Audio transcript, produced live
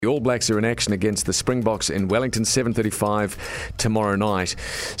The All Blacks are in action against the Springboks in Wellington, 7:35 tomorrow night.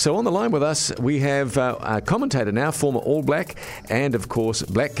 So on the line with us, we have a commentator now, former All Black, and of course,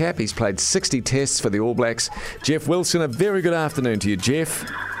 Black Cap. He's played 60 tests for the All Blacks. Jeff Wilson, a very good afternoon to you, Jeff.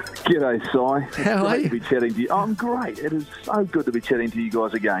 G'day, Si. How are you? To be chatting to you. I'm great. It is so good to be chatting to you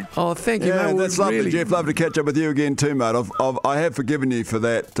guys again. Oh, thank you. Yeah, mate. that's lovely, Jeff. Lovely to catch up with you again too, mate. I have forgiven you for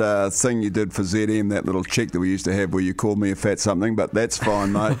that thing you did for ZM, that little check that we used to have where you called me a fat something, but that's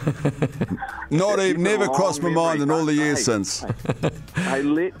fine, mate. Never crossed my mind in all the years since. Hey,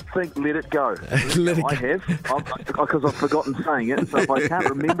 let it go. I have, because I've forgotten saying it, so if I can't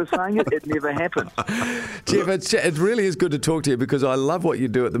remember saying it, it never happened. Jeff, it really is good to talk to you because I love what you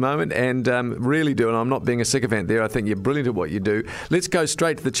do at the moment and really do, and I'm not being a sycophant there. I think you're brilliant at what you do. Let's go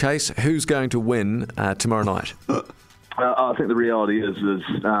straight to the chase. Who's going to win tomorrow night? I think the reality is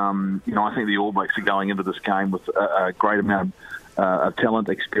I think the All Blacks are going into this game with a great amount of talent,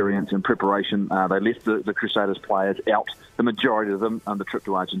 experience and preparation. They left the Crusaders players out, the majority of them, on the trip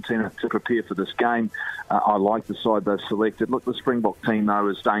to Argentina to prepare for this game. I like the side they've selected. Look, the Springbok team, though,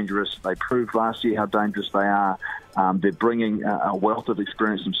 is dangerous. They proved last year how dangerous they are. They're bringing a wealth of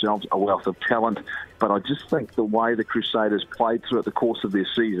experience themselves, a wealth of talent. But I just think the way the Crusaders played throughout the course of their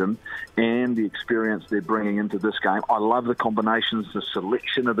season and the experience they're bringing into this game, I love the combinations. The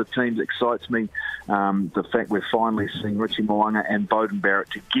selection of the teams excites me. The fact we're finally seeing Richie Mo'unga and Beauden Barrett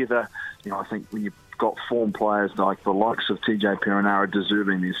together. I think when you've got form players like the likes of TJ Perenara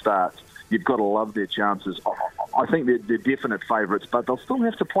deserving their starts, you've got to love their chances. I think they're definite favourites, but they'll still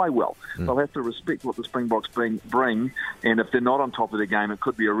have to play well. They'll have to respect what the Springboks bring, and if they're not on top of the game, it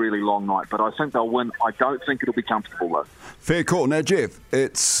could be a really long night. But I think they'll win. I don't think it'll be comfortable, though. Fair call. Now, Jeff,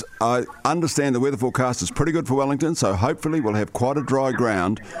 I understand the weather forecast is pretty good for Wellington, so hopefully we'll have quite a dry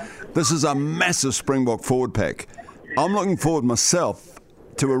ground. This is a massive Springbok forward pack. I'm looking forward myself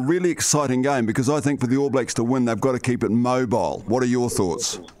to a really exciting game because I think for the All Blacks to win, they've got to keep it mobile. What are your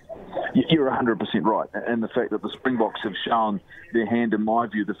thoughts? You're 100% right. And the fact that the Springboks have shown their hand, in my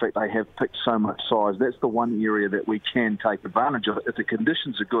view, the fact they have picked so much size, that's the one area that we can take advantage of. If the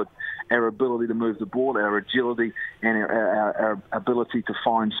conditions are good, our ability to move the ball, our agility and our ability to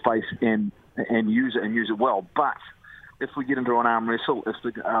find space and use it well. But if we get into an arm wrestle, if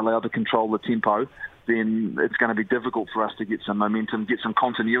they're allowed to control the tempo, then it's going to be difficult for us to get some momentum, get some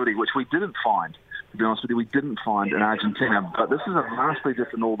continuity, which we didn't find. To be honest with you, we didn't find in Argentina. But this is a vastly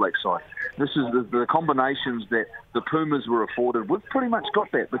different All Black side. This is the combinations that the Pumas were afforded. We've pretty much got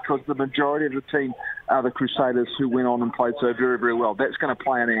that because the majority of the team are the Crusaders who went on and played so very, very well. That's going to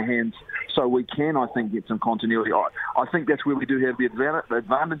play in our hands. So we can, I think, get some continuity. I think that's where we do have the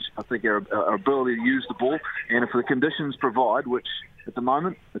advantage. I think our ability to use the ball. And if the conditions provide, which at the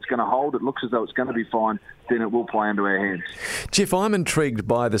moment it's going to hold, it looks as though it's going to be fine, then it will play into our hands. Jeff, I'm intrigued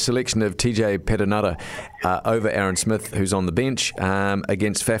by the selection of TJ Perenara over Aaron Smith, who's on the bench,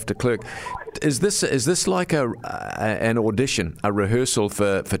 against Faf de Klerk. Is this like an audition, a rehearsal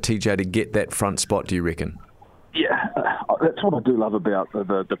for TJ to get that front spot, do you reckon? Yeah, that's what I do love about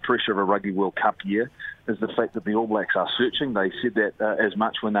the pressure of a Rugby World Cup year, is the fact that the All Blacks are searching. They said that as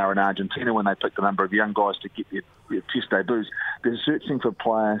much when they were in Argentina, when they picked a number of young guys to get their test debuts. They're searching for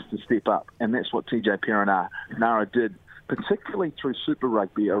players to step up, and that's what TJ Perenara did, particularly through Super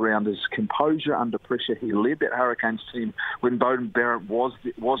Rugby, around his composure under pressure. He led that Hurricanes team when Beauden Barrett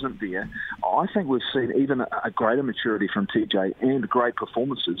wasn't there. I think we've seen even a greater maturity from TJ and great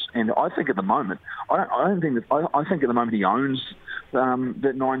performances. And I think at the moment, I think at the moment he owns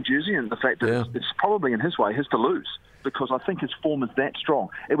that 9 jersey, and the fact that it's probably in his way his to lose, because I think his form is that strong.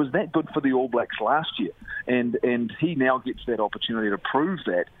 It was that good for the All Blacks last year, and he now gets that opportunity to prove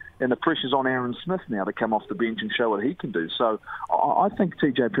that. And the pressure's on Aaron Smith now to come off the bench and show what he can do. So I think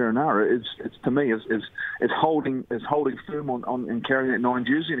TJ Perenara is holding firm on and carrying that 9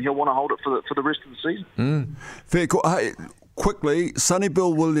 jersey, and he'll want to hold it for the rest of the season. Fair call. Hey, quickly, Sonny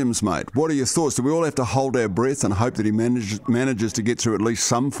Bill Williams, mate. What are your thoughts? Do we all have to hold our breath and hope that he manages to get through at least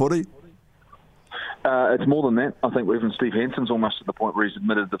some footy? It's more than that. I think even Steve Hanson's almost at the point where he's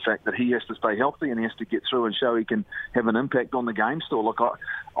admitted the fact that he has to stay healthy and he has to get through and show he can have an impact on the game still. Look,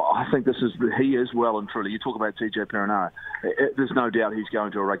 I think he is well and truly. You talk about TJ Perenara. There's no doubt he's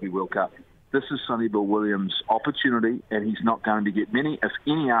going to a Rugby World Cup. This is Sonny Bill Williams' opportunity, and he's not going to get many, if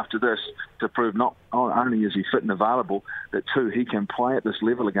any, after this, to prove not only is he fit and available, but two, he can play at this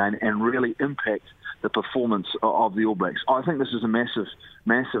level again and really impact the performance of the All Blacks. I think this is a massive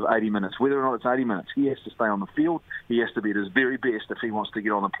 80 minutes. Whether or not it's 80 minutes, he has to stay on the field. He has to be at his very best if he wants to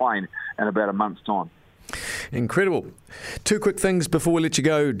get on the plane in about a month's time. Incredible. Two quick things before we let you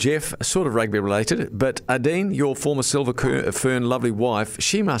go, Jeff, sort of rugby related, but Adine, your former Silver Fern lovely wife,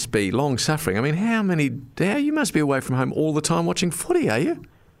 she must be long-suffering. I mean, you must be away from home all the time watching footy, are you?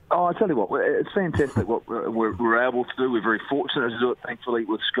 Oh, I tell you what, it's fantastic what we're able to do. We're very fortunate to do it, thankfully,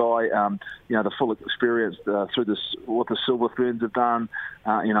 with Sky. The full experience through this, what the Silver Ferns have done.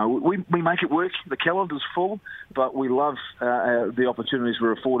 We make it work. The calendar's full, but we love the opportunities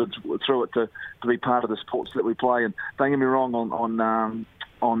we're afforded through it to be part of the sports that we play. And don't get me wrong,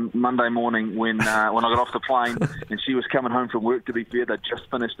 on Monday morning when I got off the plane and she was coming home from work, to be fair, they'd just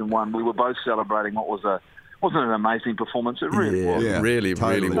finished and won. We were both celebrating what wasn't an amazing performance. It really was. Yeah, really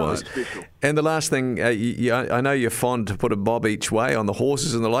was. Special. And the last thing, I know you're fond to put a bob each way on the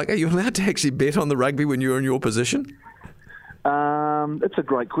horses and the like. Are you allowed to actually bet on the rugby when you're in your position? It's a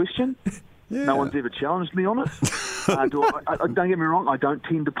great question. Yeah. No one's ever challenged me on it. Don't get me wrong. I don't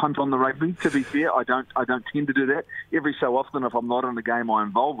tend to punt on the rugby. To be fair, I don't tend to do that. Every so often, if I'm not in a game I'm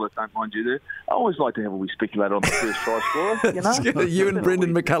involved with, don't mind you there. I always like to have a wee speculator on the first try scorer. You know, you and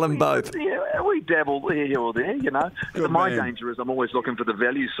Brendan McCullum both. Yeah, we dabble here or there. You know, but my danger is I'm always looking for the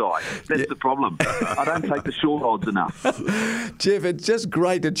value side. That's the problem. I don't take the short odds enough. Jeff, it's just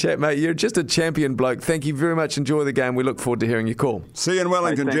great to chat, mate. You're just a champion bloke. Thank you very much. Enjoy the game. We look forward to hearing your call. See you in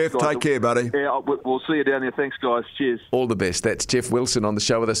Wellington, Hey, thanks, Jeff. guys. Take care, buddy. Yeah, we'll see you down there. Thanks, guys. Cheers. All the best. That's Jeff Wilson on the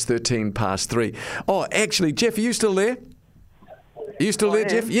show with us, 3:13. Oh, actually, Jeff, are you still there? Are you still there,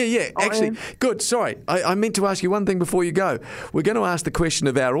 Jeff? Yeah. Actually, good. Sorry. I meant to ask you one thing before you go. We're going to ask the question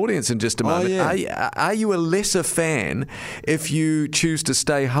of our audience in just a moment. Yeah. Are you a lesser fan if you choose to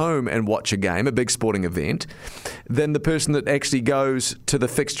stay home and watch a game, a big sporting event, than the person that actually goes to the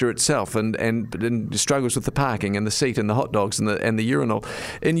fixture itself and struggles with the parking and the seat and the hot dogs and the urinal?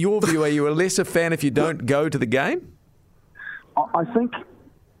 In your view, are you a lesser fan if you don't go to the game? I think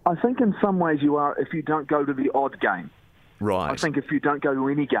in some ways you are if you don't go to the odd game. Right. I think if you don't go to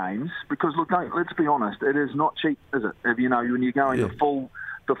any games, because look, let's be honest, it is not cheap, is it? If, when you're going the full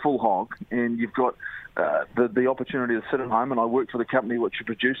hog, and you've got the opportunity to sit at home, and I work for the company which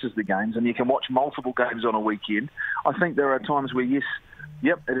produces the games, and you can watch multiple games on a weekend. I think there are times where it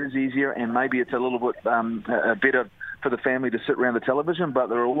is easier, and maybe it's a little bit better for the family to sit around the television, but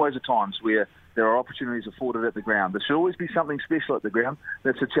there are always times where there are opportunities afforded at the ground. There should always be something special at the ground.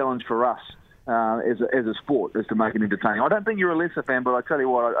 That's a challenge for us. As a sport, is to make it entertaining. I don't think you're a lesser fan, but I tell you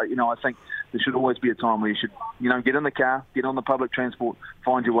what, I think there should always be a time where you should, get in the car, get on the public transport,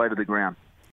 find your way to the ground.